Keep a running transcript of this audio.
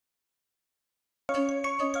Hello,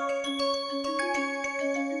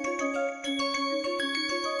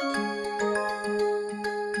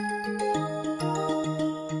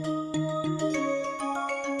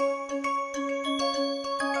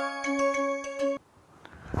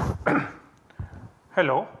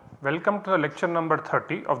 welcome to the lecture number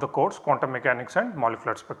 30 of the course Quantum Mechanics and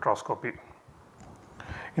Molecular Spectroscopy.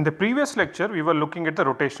 In the previous lecture, we were looking at the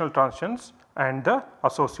rotational transitions and the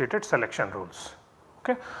associated selection rules.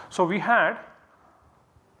 Okay. So, we had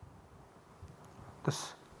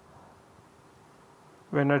this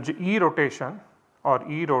energy E rotation or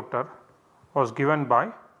E rotor was given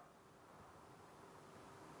by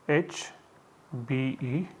H B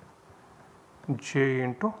E J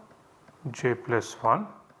into J plus 1,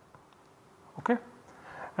 okay.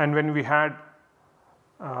 And when we had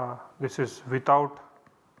this is without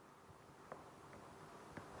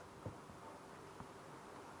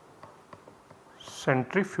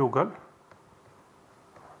centrifugal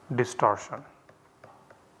distortion,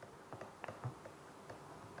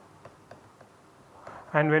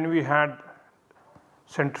 and when we had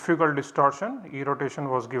centrifugal distortion, E rotation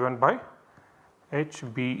was given by H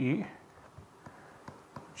B E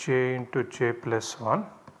J into J plus 1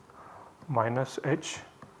 minus H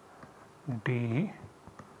D E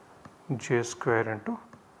J square into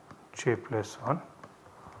J plus 1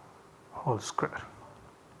 whole square.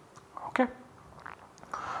 Okay.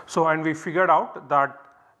 So, and we figured out that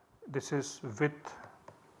this is with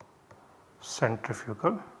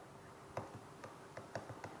centrifugal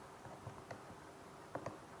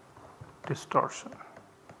distortion.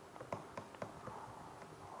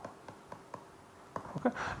 Okay.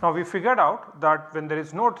 Now, we figured out that when there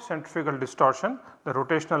is no centrifugal distortion, the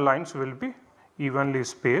rotational lines will be evenly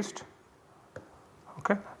spaced.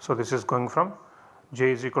 Okay. So, this is going from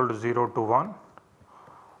j is equal to 0 to 1,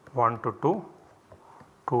 1 to 2,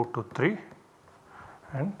 2 to 3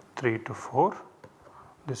 and 3 to 4.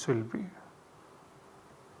 This will be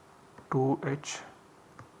 2h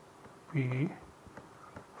B,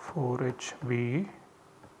 4h B,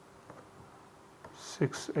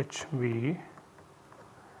 6h B,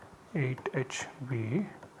 8h B,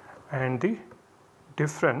 and the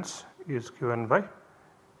difference is given by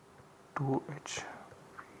 2h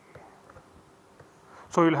B.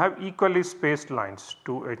 So, you will have equally spaced lines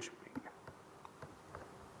 2h B.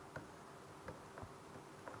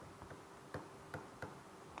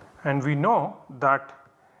 And we know that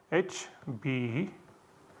h B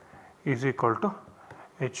is equal to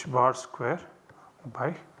h bar square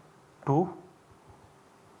by 2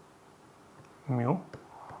 mu R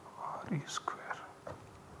E square.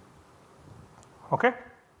 Okay.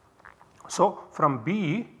 So, from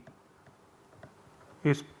B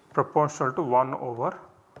is proportional to 1 over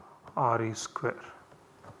R E square.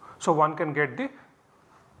 So, one can get the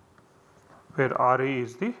where R E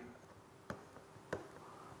is the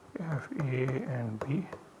F A and B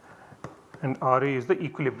and R E is the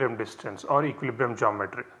equilibrium distance or equilibrium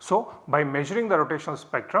geometry. So, by measuring the rotational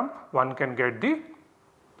spectrum, one can get the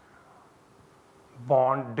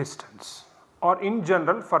bond distance, or in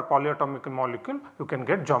general for polyatomic molecule you can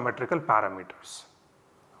get geometrical parameters.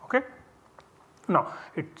 Okay. Now,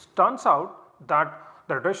 it turns out that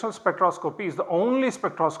the rotational spectroscopy is the only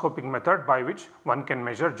spectroscopic method by which one can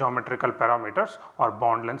measure geometrical parameters or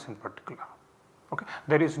bond lengths in particular. Okay.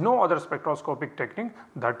 There is no other spectroscopic technique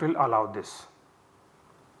that will allow this.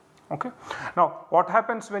 Okay. Now, what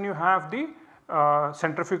happens when you have the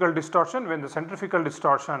centrifugal distortion? When the centrifugal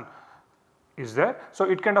distortion is there, so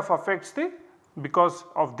it kind of affects the, because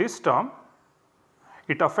of this term,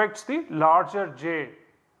 it affects the larger j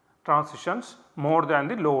transitions more than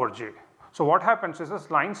the lower j. So, what happens is the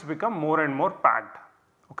lines become more and more packed.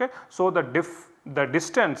 Okay. So, the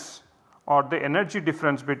distance or the energy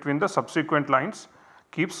difference between the subsequent lines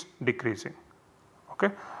keeps decreasing.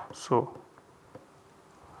 Okay. So,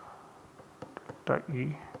 delta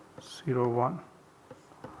E 0 1,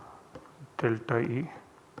 delta E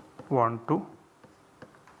 1 2,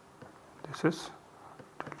 this is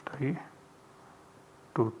delta E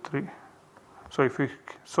 2 3. So, if we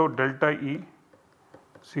delta E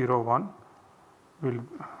 0 1 will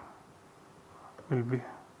be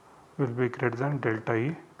greater than delta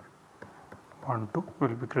E 1 2 will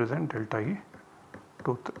be greater than delta E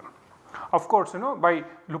 2 3. Of course, by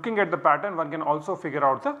looking at the pattern one can also figure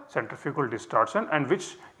out the centrifugal distortion, and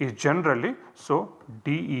which is generally, so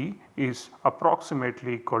dE is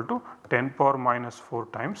approximately equal to 10 power minus 4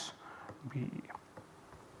 times BE.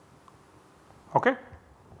 Okay.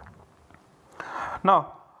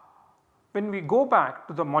 Now, when we go back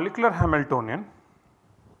to the molecular Hamiltonian,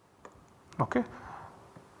 okay,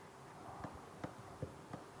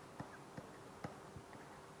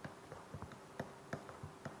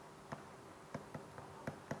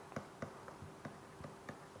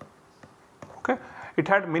 Okay, it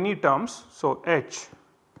had many terms, so H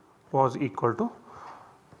was equal to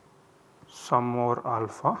some over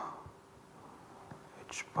alpha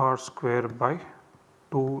H bar square by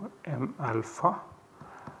 2m alpha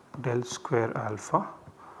del square alpha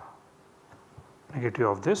negative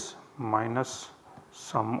of this minus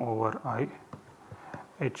sum over I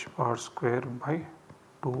H bar square by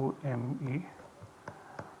 2me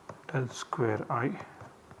del square I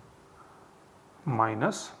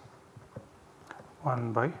minus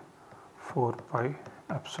 1 by 4 pi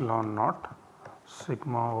epsilon naught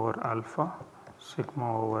sigma over alpha sigma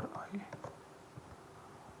over I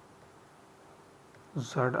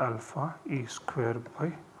z alpha e square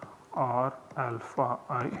by r alpha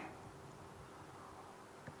I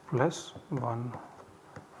plus 1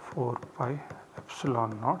 4 pi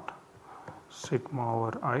epsilon naught sigma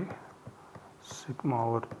over I sigma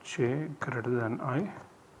over j greater than I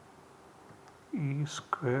e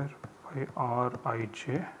square by r I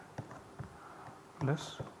j plus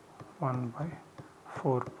 1 by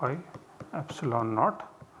 4 pi epsilon naught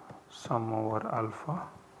sum over alpha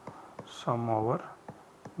sum over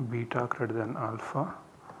beta greater than alpha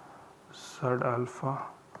z alpha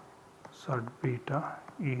z beta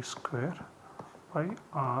e square by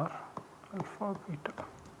r alpha beta.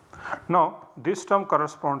 Now this term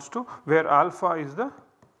corresponds to where alpha is the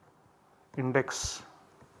index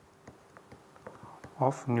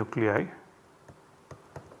of nuclei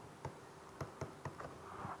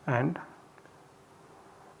and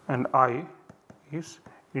I is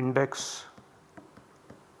index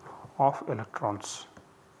of electrons.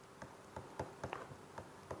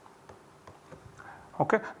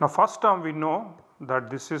 Okay. Now first term we know that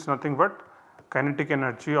this is nothing but kinetic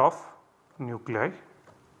energy of nuclei.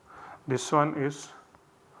 This one is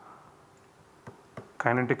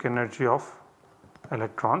kinetic energy of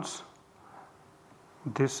electrons.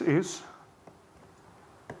 This is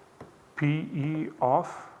Pe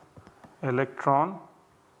of electron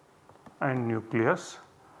and nucleus.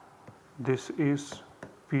 This is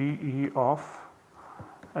Pe of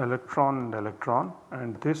electron and electron,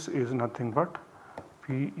 and this is nothing but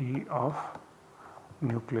Pe of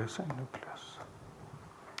nucleus and nucleus.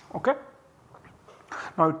 Okay.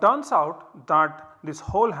 Now it turns out that this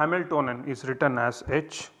whole Hamiltonian is written as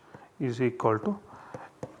H is equal to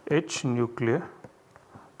H nuclear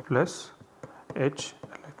plus H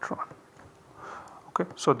electron. Okay.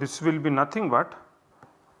 So this will be nothing but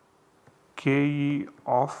Ke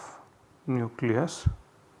of nucleus.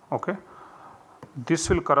 Okay. This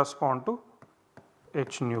will correspond to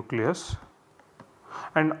H nucleus,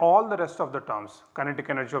 and all the rest of the terms, kinetic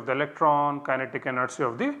energy of the electron, kinetic energy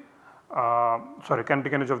of the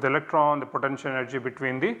kinetic energy of the electron, the potential energy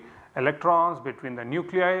between the electrons, between the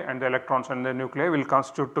nuclei and the electrons and the nuclei will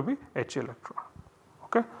constitute to be H electron.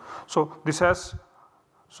 Okay. So this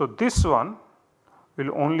one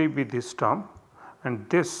will only be this term, and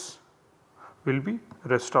this will be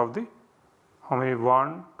rest of the how many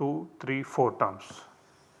 1, 2, 3, 4 terms.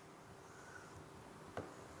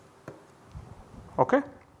 Okay.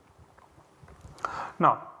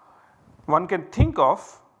 Now one can think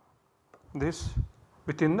of this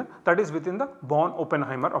within the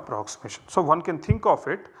Born-Oppenheimer approximation. So one can think of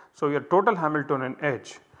it. So your total Hamiltonian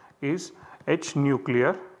H is H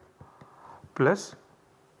nuclear plus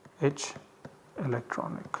H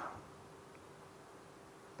electronic.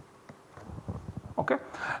 Okay.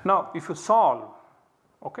 Now if you solve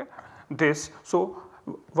this, so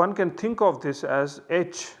one can think of this as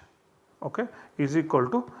H is equal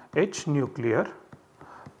to H nuclear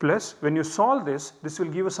plus, when you solve this will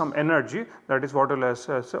give us some energy, that is what I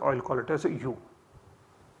will call it as a U,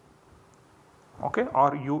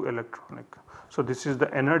 or U electronic. So this is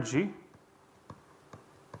the energy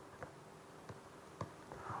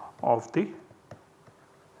of the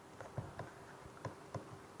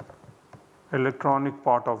electronic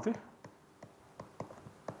part of the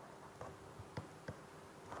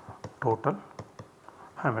total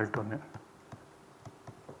Hamiltonian.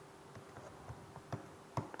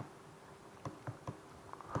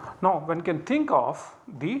 Now one can think of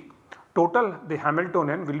the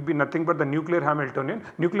Hamiltonian will be nothing but the nuclear Hamiltonian.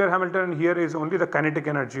 Nuclear Hamiltonian here is only the kinetic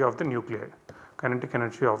energy of the nuclei, kinetic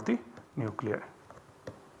energy of the nuclei.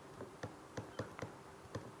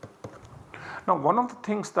 Now one of the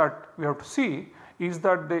things that we have to see is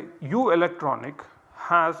that the U electronic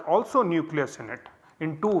has also nucleus in it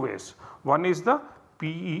in two ways. One is the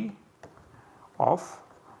Pe of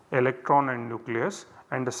electron and nucleus,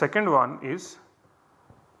 and the second one is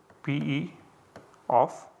Pe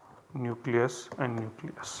of nucleus and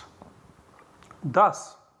nucleus.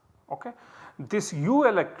 Thus, this U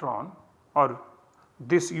electron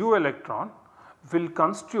will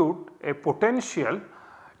constitute a potential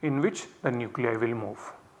in which the nuclei will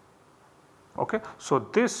move. Okay. So,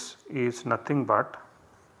 this is nothing but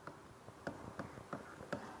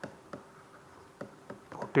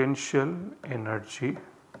potential energy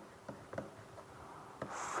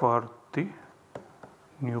for the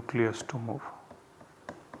nucleus to move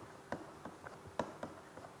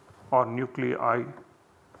or nuclei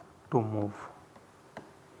to move.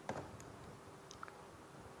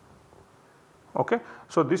 Okay.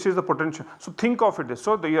 So, this is the potential. So, think of it this.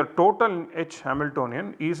 So, your total H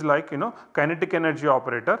Hamiltonian is like kinetic energy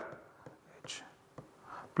operator H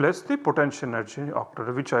plus the potential energy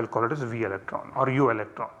operator, which I will call it as V electron or U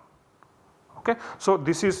electron. Okay. So,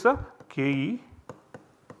 this is the Ke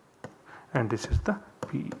and this is the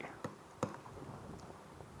Pe.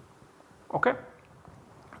 Okay.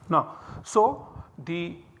 Now, so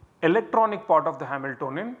the electronic part of the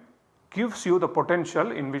Hamiltonian gives you the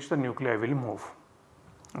potential in which the nuclei will move.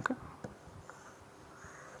 Okay.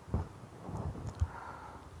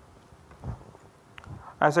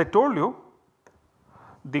 As I told you,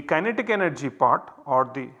 the kinetic energy part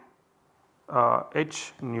or the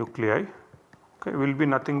H nuclei, okay, will be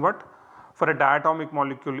nothing but, for a diatomic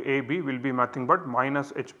molecule AB, will be nothing but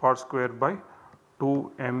minus h bar square by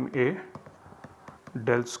 2 Ma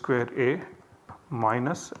del square A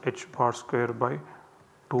minus h bar square by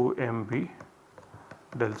 2 Mb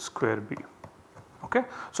del square B. Okay.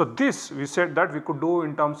 So, this we said that we could do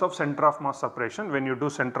in terms of center of mass separation. When you do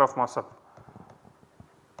center of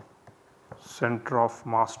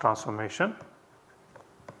mass transformation,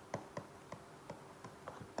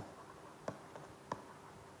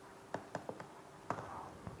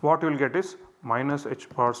 what you will get is minus h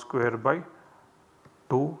bar square by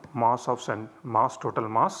 2 mass of total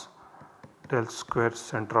mass del square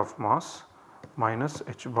center of mass minus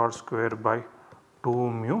h bar square by 2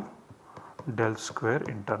 mu del square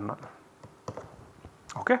internal.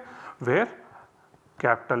 Okay, where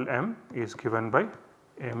capital M is given by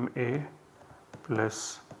Ma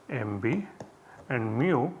plus Mb and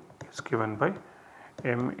mu is given by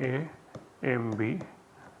Ma Mb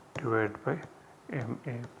divided by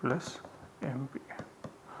Ma plus Mb.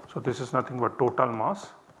 So, this is nothing but total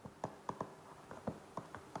mass,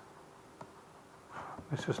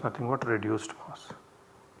 this is nothing but reduced mass.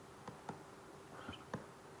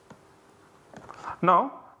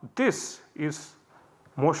 Now, this is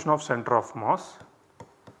motion of center of mass,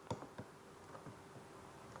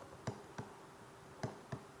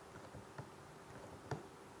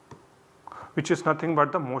 which is nothing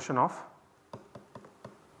but the motion of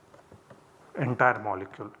entire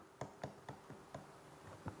molecule.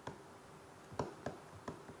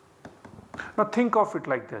 Now, think of it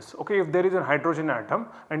like this. Okay, if there is a hydrogen atom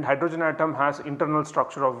and hydrogen atom has internal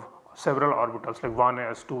structure of several orbitals like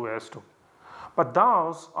 1s, 2s, 2. But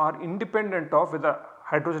those are independent of whether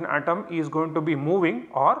hydrogen atom is going to be moving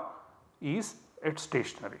or is it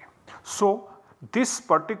stationary. So, this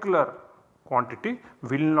particular quantity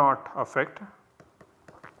will not affect,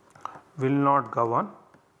 will not govern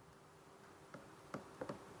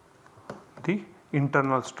the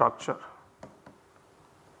internal structure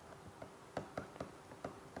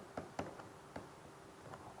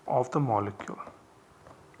of the molecule.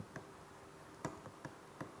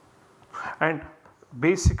 And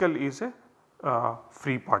basically is a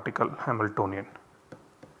free particle Hamiltonian.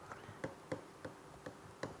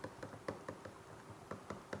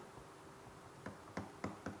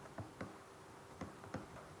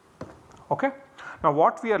 Okay. Now,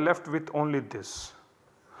 what we are left with only this.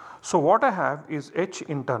 So, what I have is H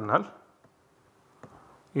internal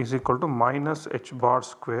is equal to minus h bar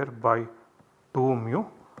square by 2 mu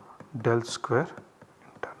del square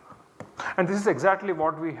internal, and this is exactly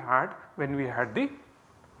what we had when we had the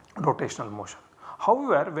rotational motion.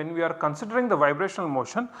 However, when we are considering the vibrational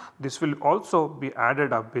motion, this will also be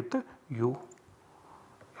added up with U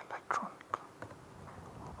electronic.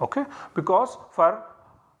 Okay, because for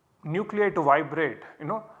nuclei to vibrate,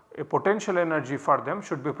 a potential energy for them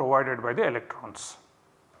should be provided by the electrons.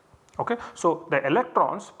 Okay. So, the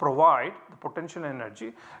electrons provide the potential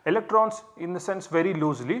energy, electrons in the sense very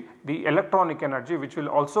loosely the electronic energy, which will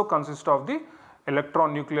also consist of the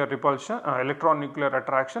electron nuclear repulsion, electron nuclear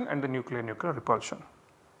attraction and the nuclear nuclear repulsion.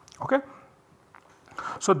 Okay.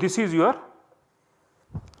 So, this is your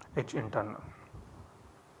H internal.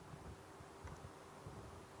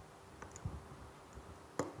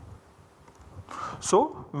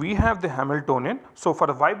 So, we have the Hamiltonian. So, for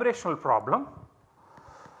the vibrational problem,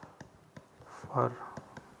 for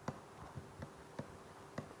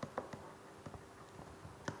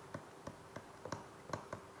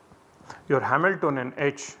your Hamiltonian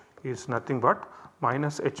H is nothing but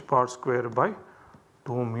minus h bar square by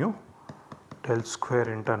 2 mu del square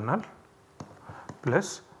internal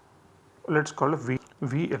plus, let us call it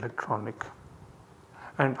V electronic.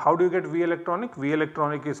 And how do you get V electronic? V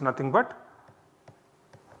electronic is nothing but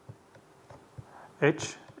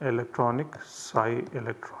H electronic psi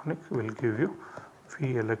electronic will give you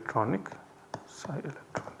V electronic psi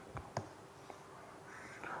electronic.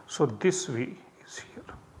 So this V is here.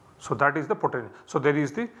 So that is the potential. So there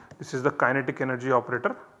is this is the kinetic energy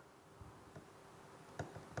operator,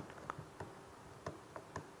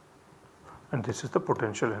 and this is the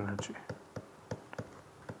potential energy.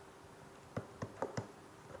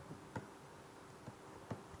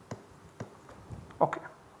 Okay.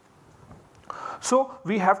 So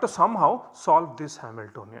we have to somehow solve this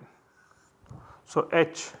Hamiltonian. So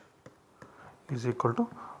H is equal to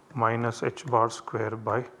minus h bar square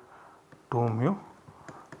by 2 mu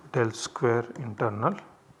del square internal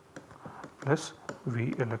plus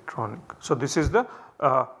V electronic. So this is the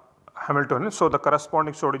Hamiltonian. So the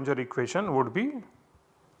corresponding Schrodinger equation would be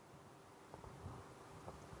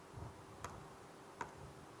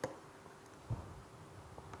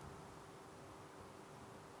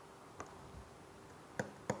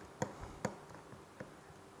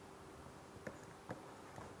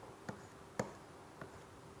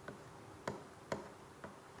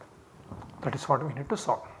that is what we need to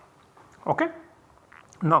solve. Okay.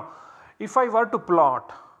 Now if I were to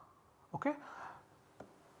plot, okay,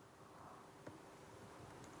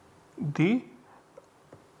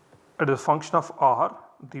 as a function of r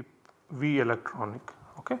the V electronic,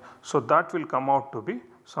 okay, so that will come out to be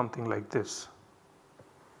something like this.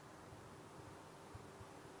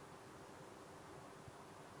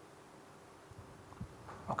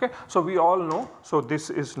 Okay. So we all know, so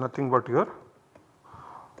this is nothing but your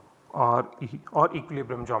RE or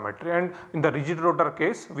equilibrium geometry, and in the rigid rotor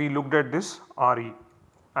case we looked at this RE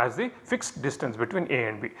as the fixed distance between A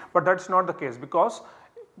and B, but that is not the case because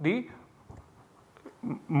the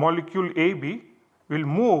molecule AB will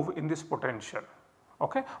move in this potential,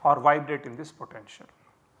 okay, or vibrate in this potential.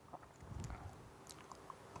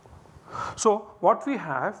 So what we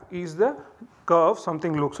have is the curve,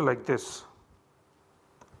 something looks like this.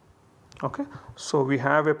 Okay. So we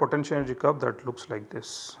have a potential energy curve that looks like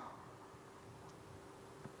this.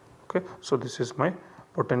 Okay. So this is my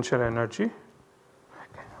potential energy,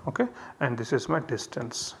 okay, and this is my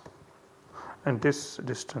distance, and this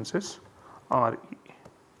distance is RE.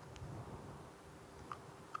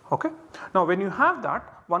 Okay. Now when you have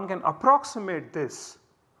that, one can approximate this,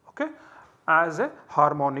 okay, as a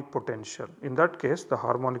harmonic potential. In that case the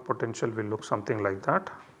harmonic potential will look something like that.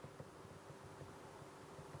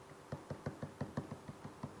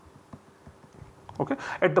 Okay.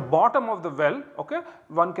 At the bottom of the well, okay,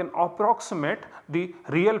 one can approximate the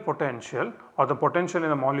real potential or the potential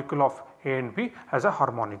in a molecule of A and B as a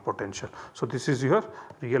harmonic potential. So this is your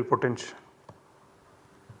real potential.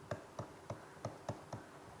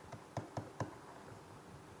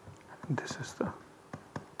 This is the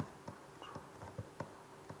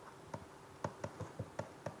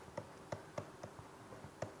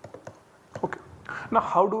okay. Now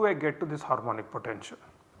how do I get to this harmonic potential?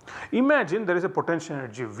 Imagine there is a potential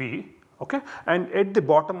energy V, okay, and at the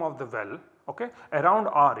bottom of the well, okay, around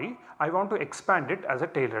RE I want to expand it as a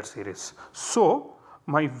Taylor series. So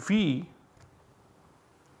my V,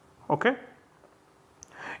 okay,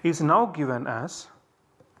 is now given as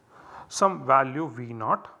some value V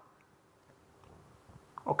naught,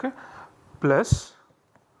 okay, plus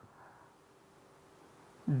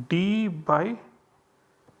d by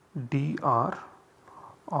dr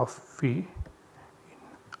of V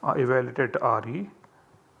evaluated RE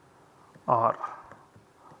R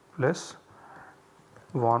plus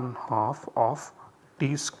 1/2 of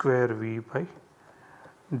d square V by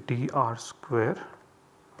dr square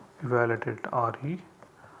evaluated RE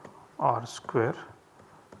R square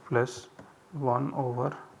plus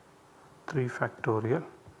 1/3 factorial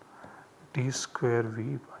d square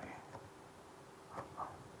V by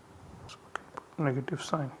negative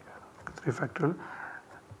sign here 3 factorial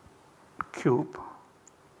cube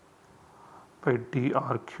by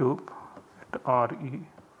dr cube at RE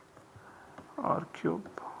R cube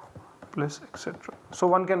plus etc. So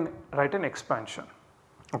one can write an expansion.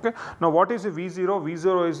 Okay. Now what is a V0?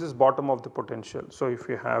 V0 is this bottom of the potential. So if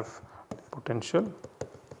you have potential,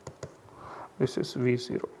 this is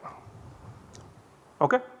V0.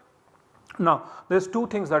 Okay. Now there is two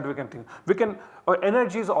things that we can think. We can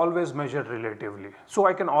energy is always measured relatively. So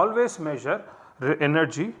I can always measure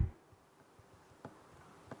energy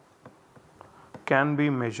can be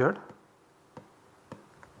measured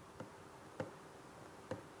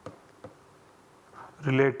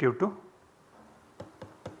relative to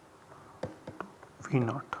V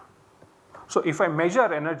naught. So if I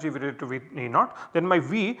measure energy related to V naught, then my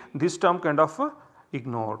V, this term kind of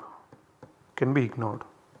ignored, can be ignored.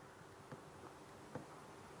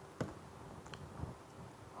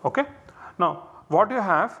 Okay. Now what you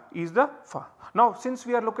have is the, now since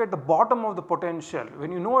we are looking at the bottom of the potential,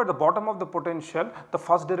 when you know at the bottom of the potential the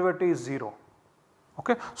first derivative is 0.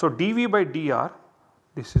 Okay. So dV by dr,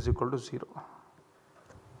 this is equal to 0.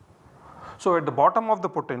 So at the bottom of the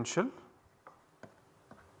potential,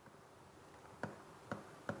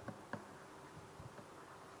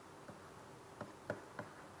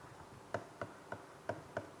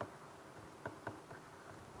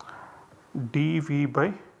 dV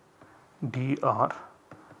by dr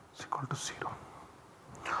is equal to 0.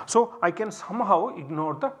 So I can somehow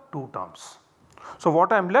ignore the two terms. So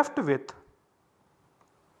what I am left with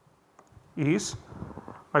is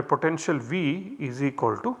my potential V is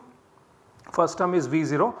equal to, first term is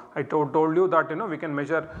V0. I told you that we can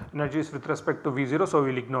measure energies with respect to V0, so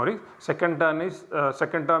we will ignore it. Second term is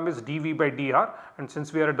dV by dr, and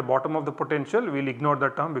since we are at the bottom of the potential, we will ignore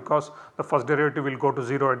that term because the first derivative will go to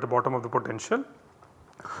 0 at the bottom of the potential.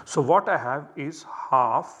 So what I have is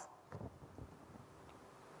half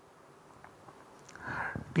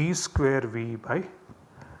T square V by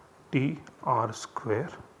dr square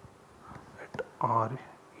at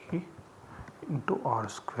Re into r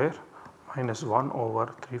square minus 1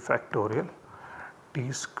 over 3 factorial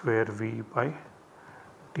d square V by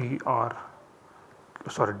d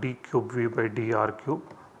cube V by dr cube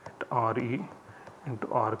at Re into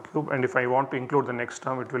r cube, and if I want to include the next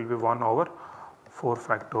term, it will be 1 over 4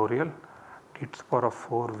 factorial d to the power of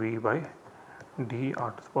 4 V by dr to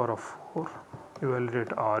the power of 4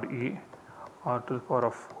 evaluate Re r to the power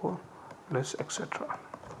of 4 plus etc.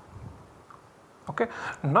 Okay.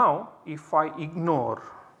 Now if I ignore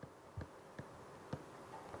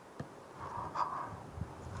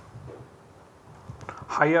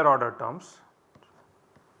higher order terms,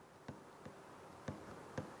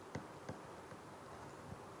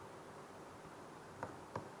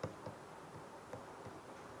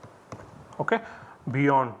 okay,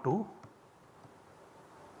 beyond 2,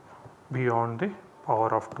 beyond the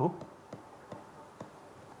power of 2,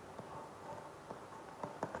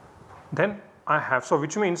 then I have, so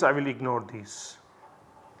which means I will ignore these.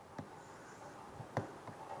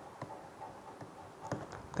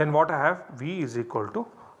 Then what I have, V is equal to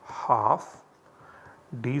half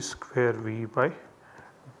d square V by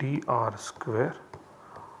dr square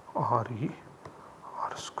Re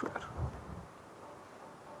r square.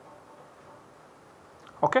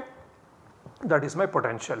 Okay, that is my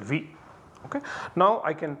potential V. Okay, now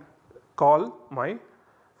I can call my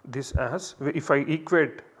this as, if I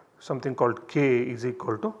equate something called K is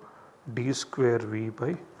equal to d square V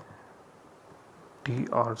by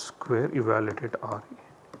dr square evaluated Re.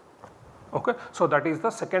 Okay, so that is the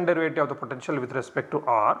second derivative of the potential with respect to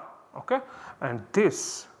R. Okay, and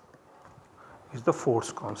this is the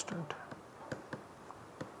force constant.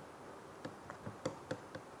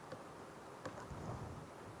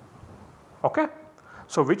 Okay,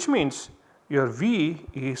 so which means your V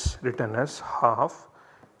is written as half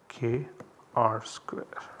K R square,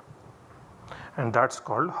 and that is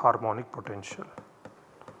called harmonic potential.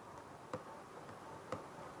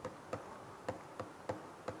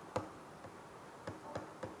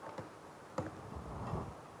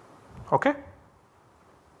 Okay.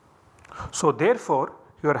 So therefore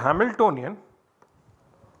your Hamiltonian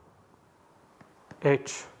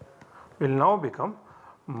H will now become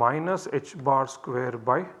minus h bar square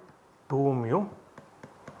by 2 mu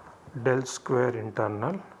del square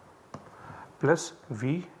internal plus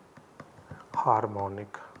V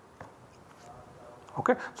harmonic.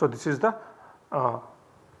 Okay. So this is the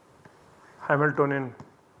Hamiltonian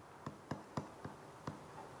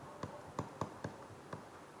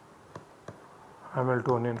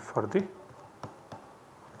for the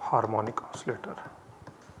harmonic oscillator.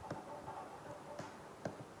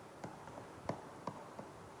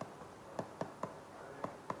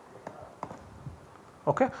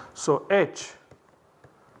 Okay. So H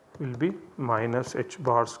will be minus h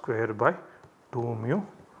bar square by 2 mu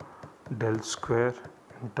del square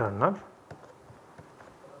internal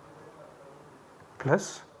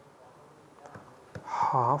plus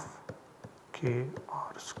half K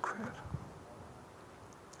R square.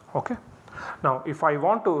 Okay. Now if I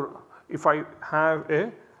want to, if I have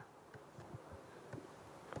a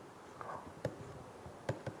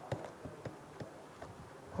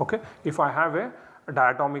if I have a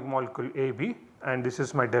diatomic molecule AB and this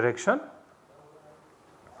is my direction.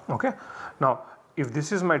 Okay. Now if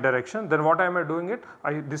this is my direction, then what am I doing it?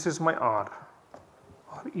 This is my R,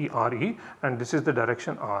 R-E, and this is the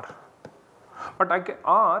direction R. But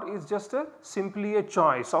R is just simply a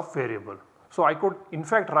choice of variable. So I could in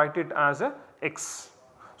fact write it as a X.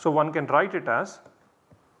 So one can write it as,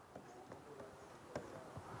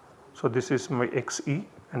 so this is my XE,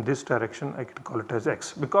 and this direction I can call it as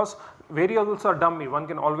X, because variables are dummy, one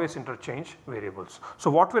can always interchange variables. So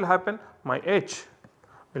what will happen? My H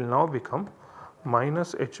will now become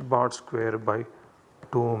minus H bar square by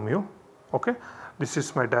 2 mu. Okay, this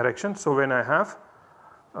is my direction. So when I have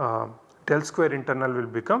del square internal will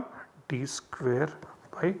become d square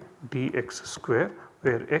by dx square,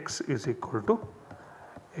 where x is equal to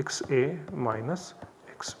xa minus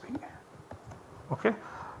xb, okay,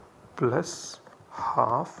 plus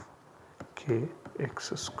half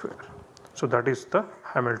kx square. So that is the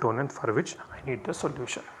Hamiltonian for which I need the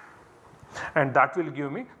solution, and that will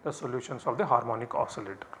give me the solutions of the harmonic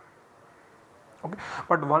oscillator. Okay.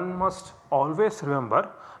 But one must always remember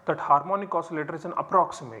that harmonic oscillator is an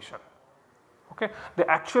approximation. Okay. The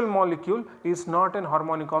actual molecule is not an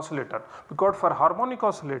harmonic oscillator, because for harmonic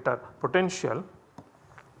oscillator potential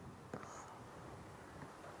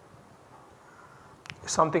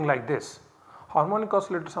is something like this. Harmonic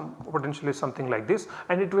oscillator potential is something like this,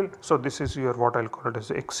 and it will, so this is your what I will call it as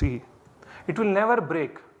Xe. It will never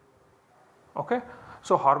break. Okay.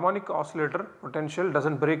 So harmonic oscillator potential does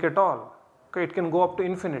not break at all. Okay. It can go up to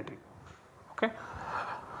infinity. Okay.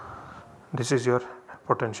 This is your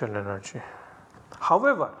potential energy.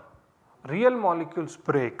 However, real molecules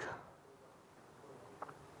break.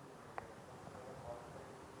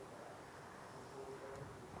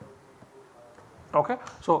 Okay.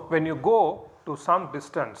 So when you go to some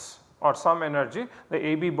distance or some energy, the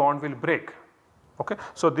AB bond will break. Okay.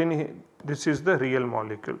 So then this is the real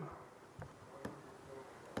molecule.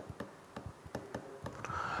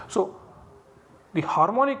 So the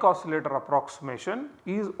harmonic oscillator approximation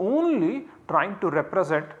is only trying to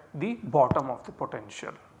represent the bottom of the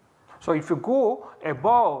potential. So if you go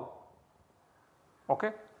above,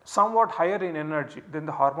 okay, somewhat higher in energy, then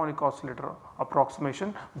the harmonic oscillator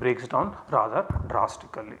approximation breaks down rather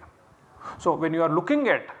drastically. So when you are looking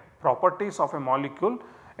at properties of a molecule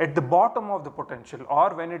at the bottom of the potential,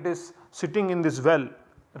 or when it is sitting in this well,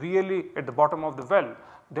 really at the bottom of the well,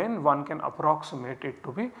 then one can approximate it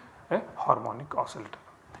to be a harmonic oscillator.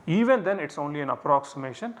 Even then it is only an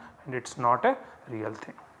approximation and it is not a real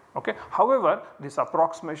thing. Okay. However, this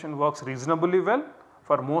approximation works reasonably well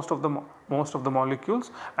for most of the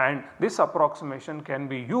molecules, and this approximation can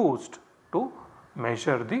be used to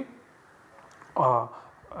measure the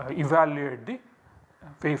evaluate the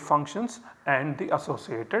wave functions and the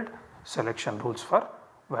associated selection rules for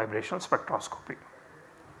vibrational spectroscopy,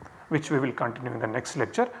 which we will continue in the next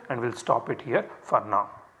lecture, and we will stop it here for now.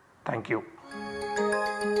 Thank you.